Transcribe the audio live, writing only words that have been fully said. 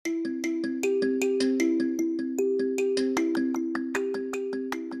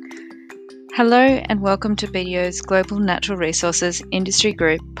Hello and welcome to BDO's Global Natural Resources Industry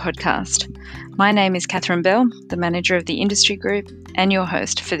Group podcast. My name is Catherine Bell, the manager of the Industry Group and your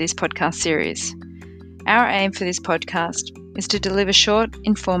host for this podcast series. Our aim for this podcast is to deliver short,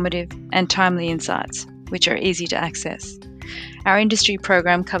 informative and timely insights, which are easy to access. Our industry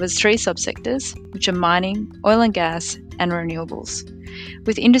program covers three subsectors, which are mining, oil and gas and renewables.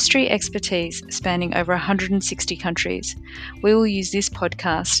 With industry expertise spanning over 160 countries, we will use this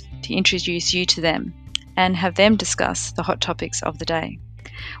podcast to introduce you to them and have them discuss the hot topics of the day.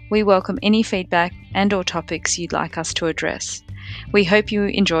 We welcome any feedback and/or topics you'd like us to address. We hope you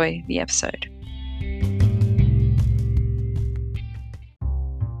enjoy the episode.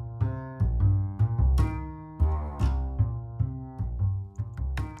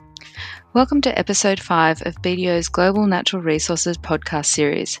 Welcome to episode 5 of BDO's Global Natural Resources podcast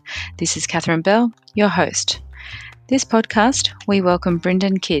series. This is Catherine Bell, your host. This podcast, we welcome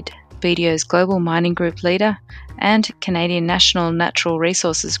Brendan Kidd, BDO's Global Mining Group Leader and Canadian National Natural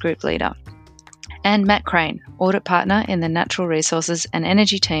Resources Group Leader, and Matt Crane, Audit Partner in the Natural Resources and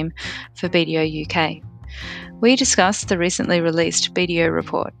Energy team for BDO UK. We discuss the recently released BDO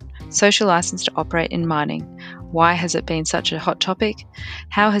report, Social Licence to Operate in Mining. Why has it been such a hot topic?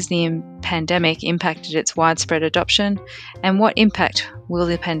 How has the pandemic impacted its widespread adoption? And what impact will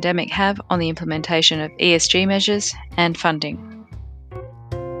the pandemic have on the implementation of ESG measures and funding?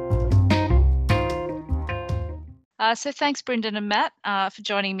 So thanks, Brendan and Matt, for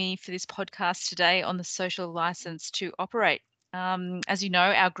joining me for this podcast today on the Social Licence to Operate. As you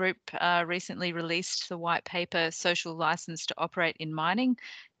know, our group recently released the white paper, Social Licence to Operate in Mining,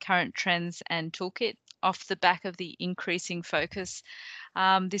 Current Trends and Toolkit, off the back of the increasing focus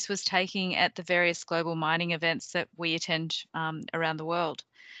this was taking at the various global mining events that we attend around the world.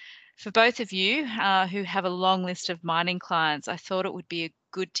 For both of you who have a long list of mining clients, I thought it would be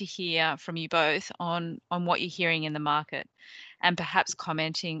good to hear from you both on what you're hearing in the market and perhaps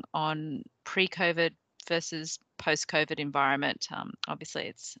commenting on pre-COVID versus post-COVID environment. Obviously,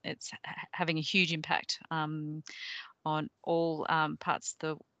 it's having a huge impact on all parts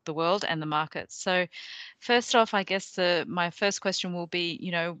of the world and the markets. So first off, I guess my first question will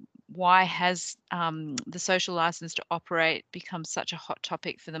be, why has the social license to operate become such a hot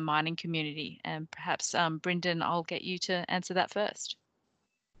topic for the mining community? And perhaps, Brendan, I'll get you to answer that first.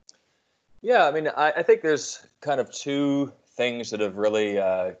 Yeah, I think there's kind of two things that have really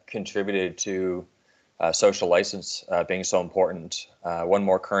contributed to social license being so important, one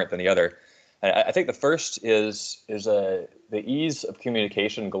more current than the other. I think the first is the ease of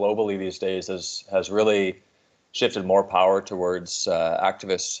communication globally these days has really shifted more power towards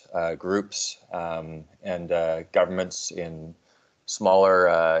activist groups and governments in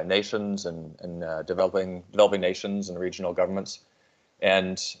smaller nations and developing nations and regional governments.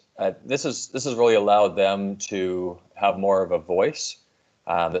 And this has really allowed them to have more of a voice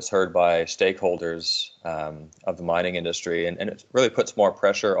that's heard by stakeholders of the mining industry, and it really puts more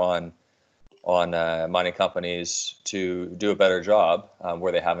pressure on mining companies to do a better job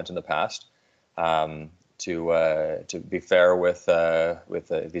where they haven't in the past, to be fair with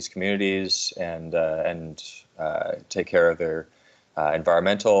these communities and take care of their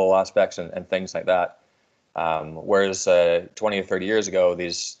environmental aspects and things like that. Whereas 20 or 30 years ago,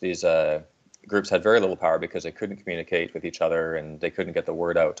 these groups had very little power because they couldn't communicate with each other and they couldn't get the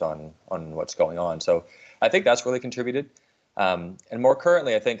word out on what's going on. So I think that's really contributed. And more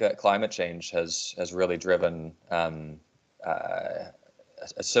currently, I think that climate change has really driven a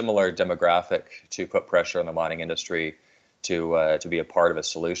similar demographic to put pressure on the mining industry to be a part of a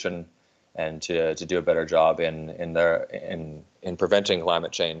solution and to do a better job in preventing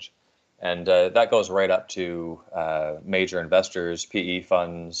climate change. And that goes right up to major investors, PE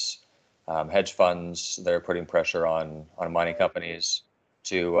funds, hedge funds. They're putting pressure on mining companies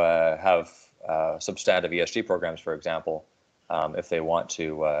to have substantive ESG programs, for example, if they want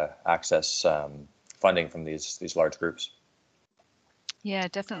to access funding from these large groups. Yeah,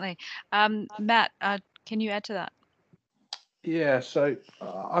 definitely. Matt, can you add to that? Yeah, so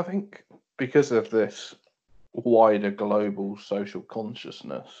I think because of this wider global social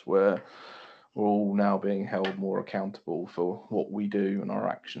consciousness, where we're all now being held more accountable for what we do and our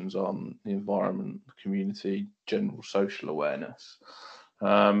actions on the environment, the community, general social awareness.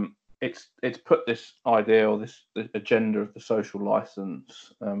 It's put this idea or this agenda of the social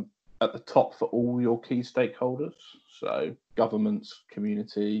license at the top for all your key stakeholders, so governments,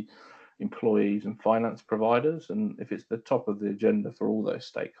 community, employees and finance providers. And if it's the top of the agenda for all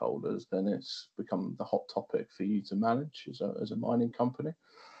those stakeholders, then it's become the hot topic for you to manage as a mining company.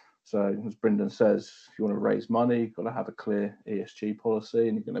 So as Brendan says, if you want to raise money, you've got to have a clear ESG policy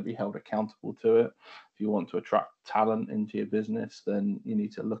and you're going to be held accountable to it. If you want to attract talent into your business, then you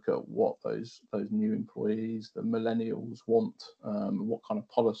need to look at what those new employees, the millennials, want, what kind of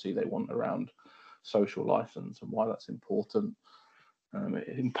policy they want around social license and why that's important.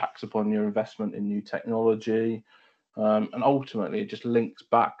 It impacts upon your investment in new technology. And ultimately, it just links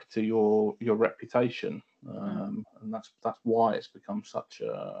back to your reputation, and that's why it's become such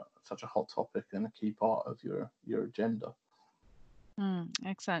a hot topic and a key part of your agenda.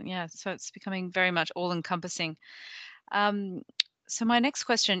 Excellent. Yeah, so it's becoming very much all-encompassing. So my next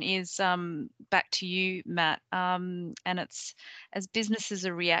question is back to you, Matt, and it's, as businesses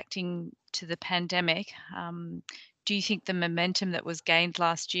are reacting to the pandemic, do you think the momentum that was gained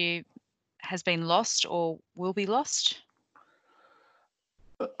last year has been lost or will be lost?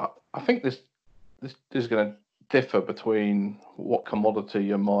 I think this is going to differ between what commodity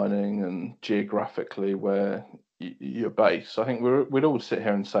you're mining and geographically where you're based. I think we'd all sit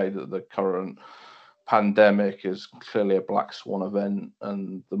here and say that the current pandemic is clearly a black swan event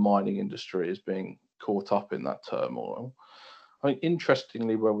and the mining industry is being caught up in that turmoil. I think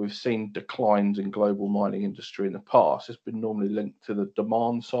interestingly, where we've seen declines in global mining industry in the past, it's been normally linked to the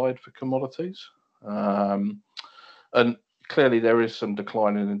demand side for commodities. And clearly there is some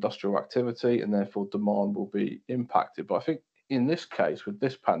decline in industrial activity and therefore demand will be impacted. But I think in this case, with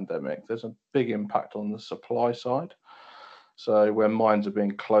this pandemic, there's a big impact on the supply side. So when mines are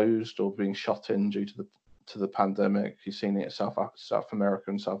being closed or being shut in due to the pandemic, you've seen it in South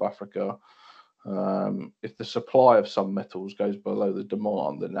America and South Africa. If the supply of some metals goes below the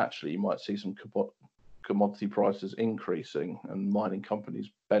demand, then actually you might see some commodity prices increasing and mining companies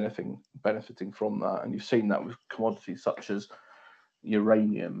benefiting from that. And you've seen that with commodities such as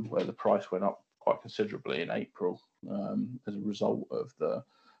uranium, where the price went up quite considerably in April as a result of the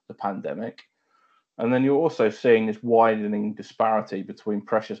pandemic. And then you're also seeing this widening disparity between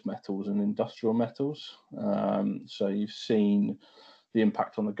precious metals and industrial metals. So you've seen the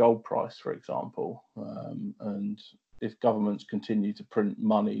impact on the gold price, for example. And if governments continue to print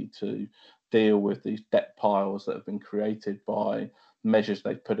money to deal with these debt piles that have been created by measures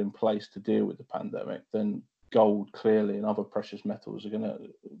they've put in place to deal with the pandemic, then gold clearly and other precious metals are going to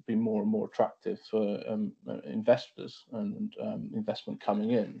be more and more attractive for investors and investment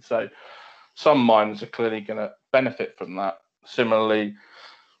coming in. So some miners are clearly going to benefit from that. Similarly,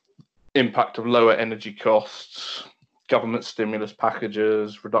 impact of lower energy costs, government stimulus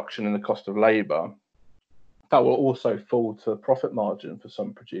packages, reduction in the cost of labour, that will also fall to profit margin for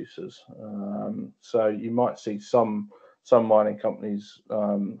some producers. So you might see some mining companies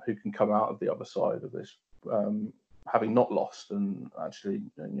who can come out of the other side of this having not lost and actually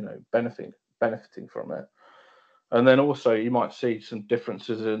benefiting from it. And then also you might see some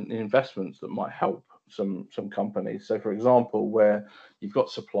differences in investments that might help some companies. So for example, where you've got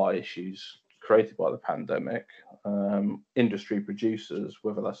supply issues created by the pandemic, industry producers,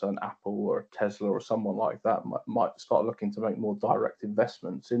 whether that's an Apple or a Tesla or someone like that, might start looking to make more direct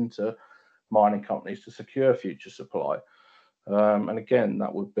investments into mining companies to secure future supply. And again,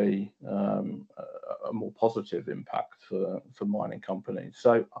 that would be a more positive impact for mining companies.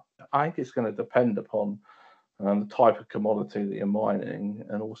 So I think it's going to depend upon the type of commodity that you're mining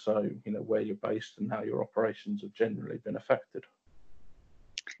and also, where you're based and how your operations have generally been affected.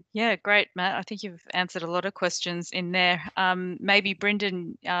 Yeah, great, Matt. I think you've answered a lot of questions in there. Maybe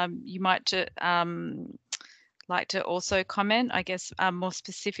Brendan, you might like to also comment, I guess, more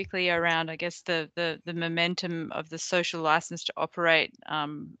specifically around, I guess, the momentum of the social license to operate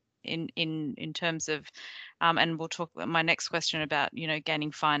in terms of, and we'll talk about my next question about,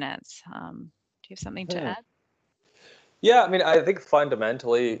 gaining finance. Do you have something to add? Yeah, I mean, I think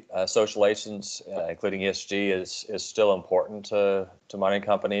fundamentally, social license, including ESG, is still important to mining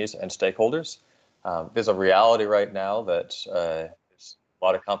companies and stakeholders. There's a reality right now that a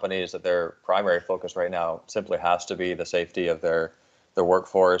lot of companies that their primary focus right now simply has to be the safety of their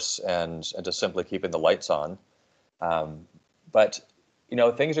workforce and just simply keeping the lights on. But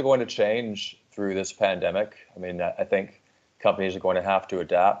things are going to change through this pandemic. I mean, I think companies are going to have to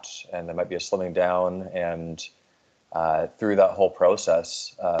adapt, and there might be a slimming down and through that whole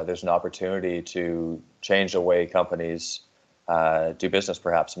process, there's an opportunity to change the way companies do business,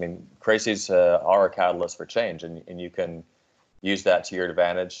 perhaps. I mean, crises are a catalyst for change, and you can use that to your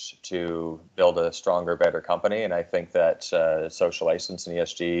advantage to build a stronger, better company. And I think that social license and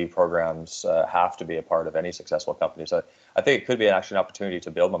ESG programs have to be a part of any successful company. So I think it could be actually an opportunity to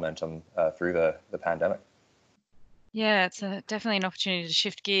build momentum through the pandemic. Yeah, it's definitely an opportunity to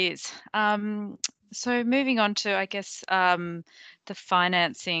shift gears. So moving on to, I guess, the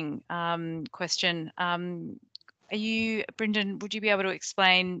financing question. Brendan, would you be able to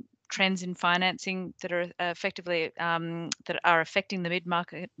explain trends in financing that are effectively that are affecting the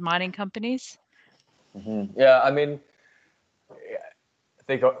mid-market mining companies? Yeah, I mean, I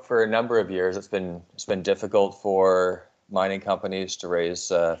think for a number of years it's been difficult for mining companies to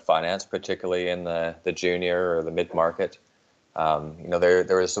raise finance, particularly in the junior or the mid market.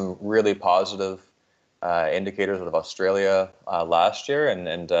 There was some really positive indicators out of Australia last year,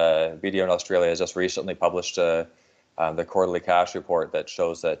 and BDO in Australia has just recently published the quarterly cash report that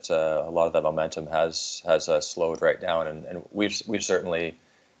shows that a lot of that momentum has slowed right down, and we've certainly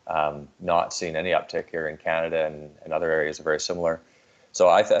not seen any uptick here in Canada, and other areas are very similar. So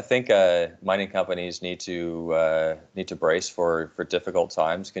I think mining companies need to brace for difficult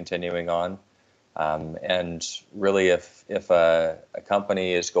times continuing on, and really, if a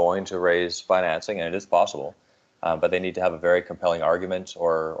company is going to raise financing, and it is possible, but they need to have a very compelling argument,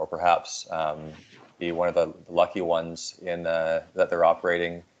 or perhaps be one of the lucky ones in that they're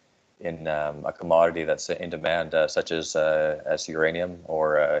operating in a commodity that's in demand, such as uranium,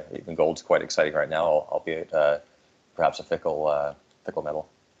 or even gold's quite exciting right now, albeit perhaps a fickle metal.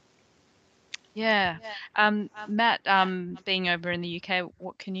 Yeah. Matt, being over in the UK,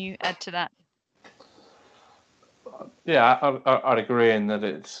 what can you add to that? Yeah, I'd agree in that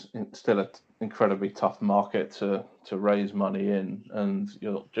it's still an incredibly tough market to raise money in, and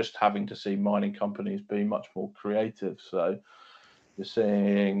you're just having to see mining companies be much more creative. So you're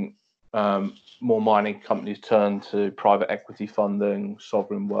seeing more mining companies turn to private equity funding,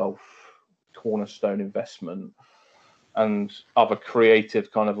 sovereign wealth, cornerstone investment, and other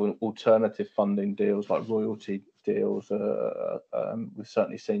creative kind of alternative funding deals like royalty deals. We've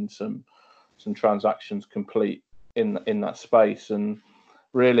certainly seen some transactions complete in that space, and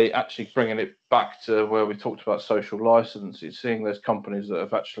really actually bringing it back to where we talked about social license. You're seeing those companies that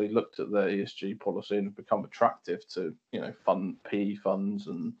have actually looked at their ESG policy and have become attractive to fund PE funds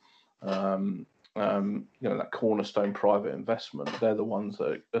and that cornerstone private investment. They're the ones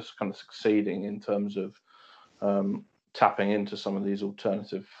that are kind of succeeding in terms of tapping into some of these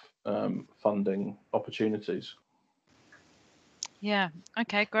alternative funding opportunities. Yeah.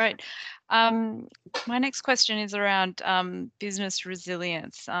 Okay, great. My next question is around business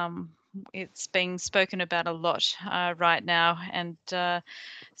resilience. It's being spoken about a lot right now, and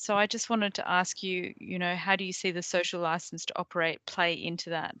so I just wanted to ask you, how do you see the social license to operate play into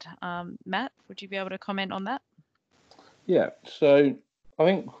that? Matt, would you be able to comment on that? Yeah. So I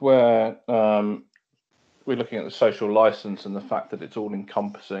think where we're looking at the social license and the fact that it's all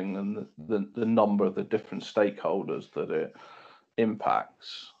encompassing, and the number of the different stakeholders that it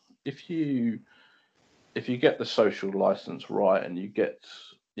impacts. If you get the social license right, and you get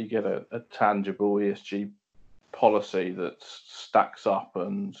a tangible ESG policy that stacks up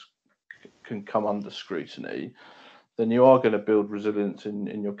and can come under scrutiny, then you are going to build resilience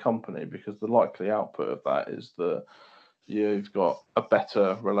in your company, because the likely output of that is that you've got a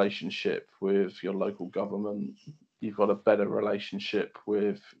better relationship with your local government, you've got a better relationship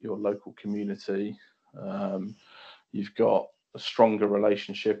with your local community, you've got a stronger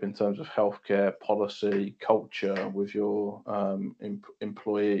relationship in terms of healthcare policy, culture with your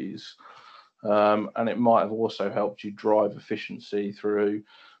employees, and it might have also helped you drive efficiency through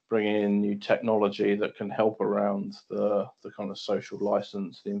bringing in new technology that can help around the kind of social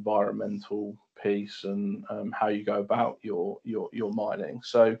license, the environmental piece, and how you go about your mining.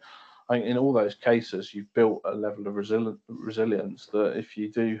 So I think in all those cases, you've built a level of resilience that if you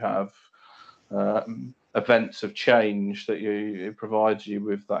do have events of change, that it provides you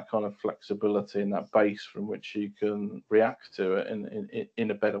with that kind of flexibility and that base from which you can react to it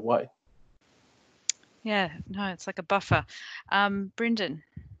in a better way. Yeah, no, it's like a buffer. Brendan.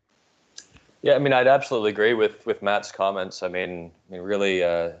 Yeah, I mean, I'd absolutely agree with Matt's comments. I mean, really,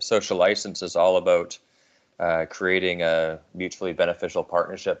 social license is all about creating a mutually beneficial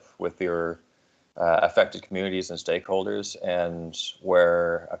partnership with your affected communities and stakeholders, and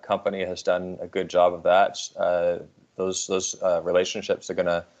where a company has done a good job of that, those relationships are going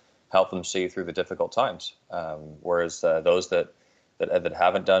to help them see through the difficult times. Whereas those that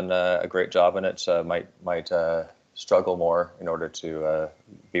haven't done a great job in it might struggle more in order to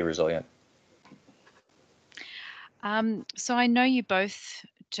be resilient. So I know you both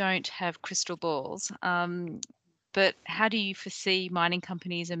don't have crystal balls, but how do you foresee mining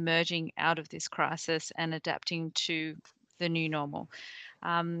companies emerging out of this crisis and adapting to the new normal?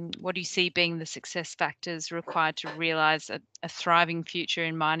 What do you see being the success factors required to realize a thriving future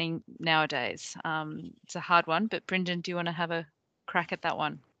in mining nowadays? It's a hard one, but Brendan, do you want to have a crack at that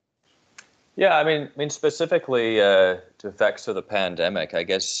one? Yeah, I mean specifically to effects of the pandemic, I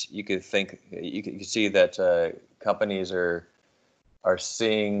guess you could see that companies are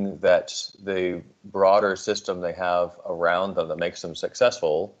seeing that the broader system they have around them that makes them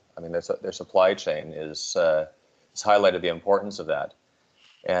successful. I mean, their supply chain is has highlighted the importance of that,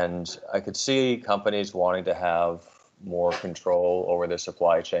 and I could see companies wanting to have more control over their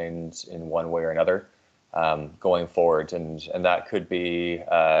supply chains in one way or another going forward, and that could be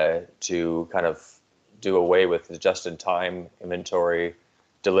to kind of do away with the just-in-time inventory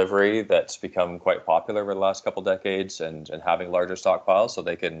delivery that's become quite popular over the last couple decades, and having larger stockpiles so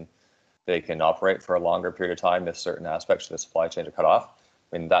they can operate for a longer period of time if certain aspects of the supply chain are cut off.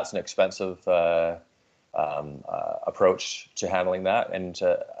 I mean, that's an expensive approach to handling that. And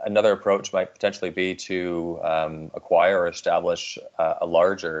another approach might potentially be to acquire or establish a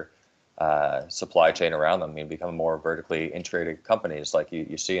larger supply chain around them. I mean, become more vertically integrated companies like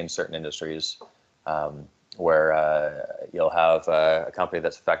you see in certain industries, where you'll have a company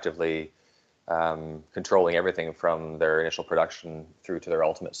that's effectively controlling everything from their initial production through to their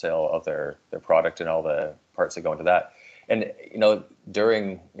ultimate sale of their product and all the parts that go into that. And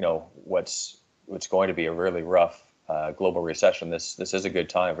during what's going to be a really rough global recession, this is a good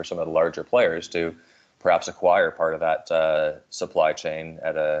time for some of the larger players to perhaps acquire part of that supply chain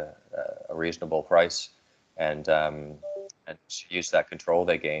at a reasonable price, and use that control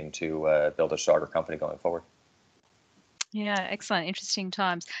they gain to build a stronger company going forward. Yeah, excellent, interesting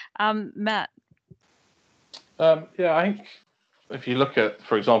times. Matt. Yeah, I think if you look at,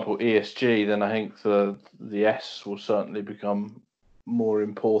 for example, ESG, then I think the S will certainly become more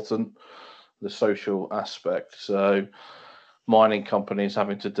important, the social aspect. So mining companies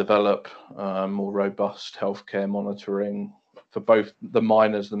having to develop more robust healthcare monitoring for both the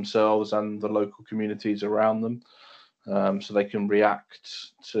miners themselves and the local communities around them, so they can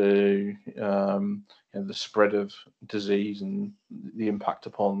react to the spread of disease and the impact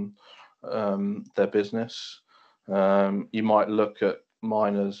upon their business. You might look at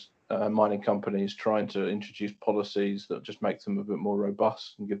mining companies trying to introduce policies that just make them a bit more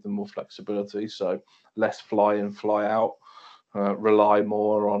robust and give them more flexibility. So less fly in, fly out, rely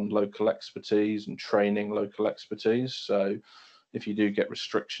more on local expertise and training local expertise. So if you do get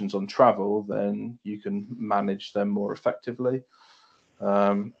restrictions on travel, then you can manage them more effectively.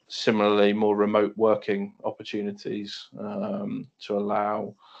 Similarly, more remote working opportunities to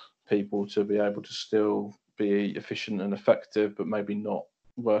allow people to be able to still be efficient and effective, but maybe not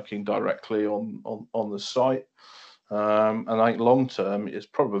working directly on the site. And I think long term is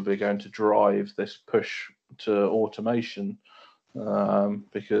probably going to drive this push to automation,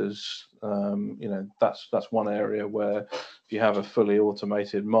 because that's one area where if you have a fully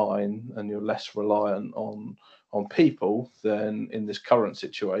automated mine and you're less reliant on people, then in this current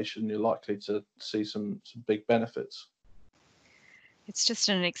situation you're likely to see some big benefits. It's just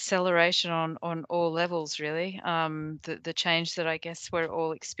an acceleration on all levels, really. The change that I guess we're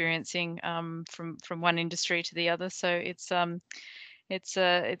all experiencing from one industry to the other. So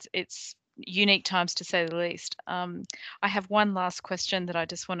it's unique times, to say the least. I have one last question that I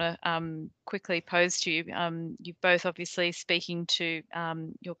just want to quickly pose to you. You're both obviously speaking to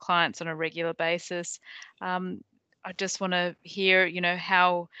your clients on a regular basis. I just want to hear,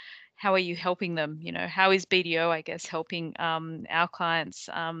 how are you helping them? How is BDO, I guess, helping our clients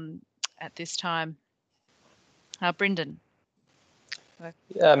at this time? Brendan.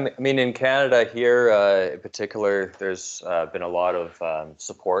 Yeah, I mean, in Canada here in particular, there's been a lot of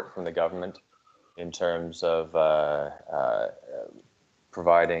support from the government in terms of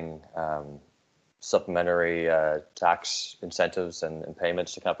providing supplementary tax incentives and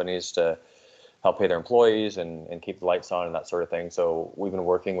payments to companies to help pay their employees and keep the lights on and that sort of thing. So we've been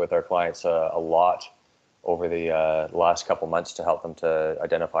working with our clients a lot over the last couple months to help them to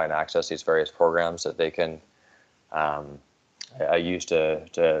identify and access these various programs that they can use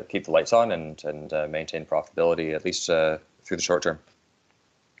to keep the lights on and maintain profitability, at least through the short term.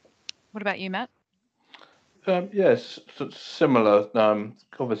 What about you, Matt? Yes, similar.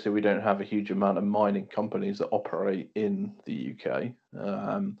 Obviously, we don't have a huge amount of mining companies that operate in the UK.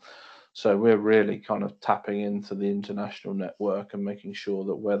 So we're really kind of tapping into the international network and making sure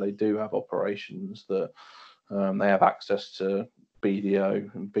that where they do have operations, that they have access to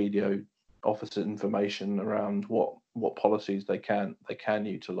BDO, and BDO offers information around what policies they can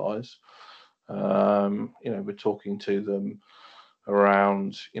utilise. We're talking to them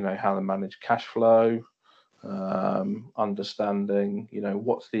around how to manage cash flow, understanding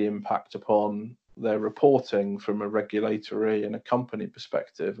what's the impact upon their reporting from a regulatory and a company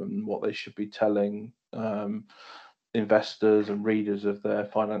perspective, and what they should be telling investors and readers of their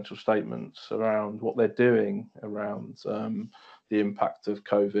financial statements around what they're doing around the impact of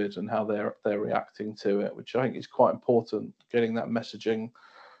COVID and how they're reacting to it, which I think is quite important, getting that messaging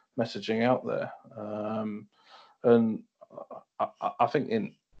out there. And I think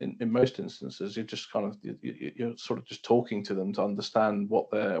in most instances, you're just kind of you're sort of just talking to them to understand what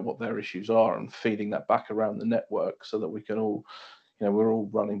their issues are and feeding that back around the network so that we can all, we're all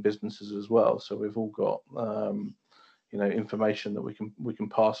running businesses as well, so we've all got information that we can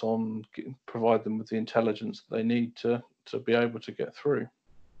pass on, provide them with the intelligence that they need to be able to get through.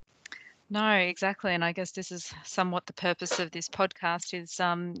 No, exactly. And I guess this is somewhat the purpose of this podcast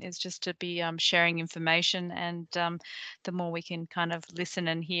is just to be sharing information, and the more we can kind of listen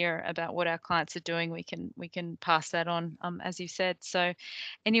and hear about what our clients are doing, we can pass that on, as you said. So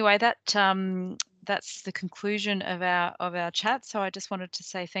anyway, that's the conclusion of our chat. So I just wanted to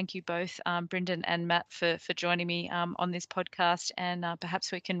say thank you both, Brendan and Matt, for joining me on this podcast, and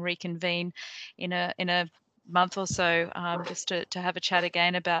perhaps we can reconvene in a month or so, just to have a chat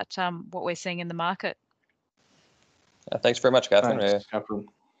again about what we're seeing in the market. Thanks very much, Catherine. Thanks, Catherine.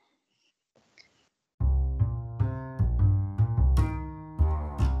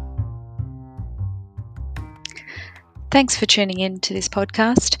 Thanks for tuning in to this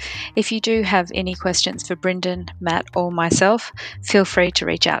podcast. If you do have any questions for Brendan, Matt, or myself, feel free to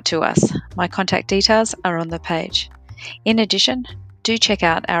reach out to us. My contact details are on the page. In addition, do check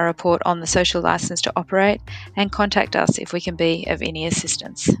out our report on the social license to operate and contact us if we can be of any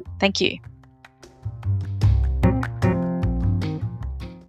assistance. Thank you.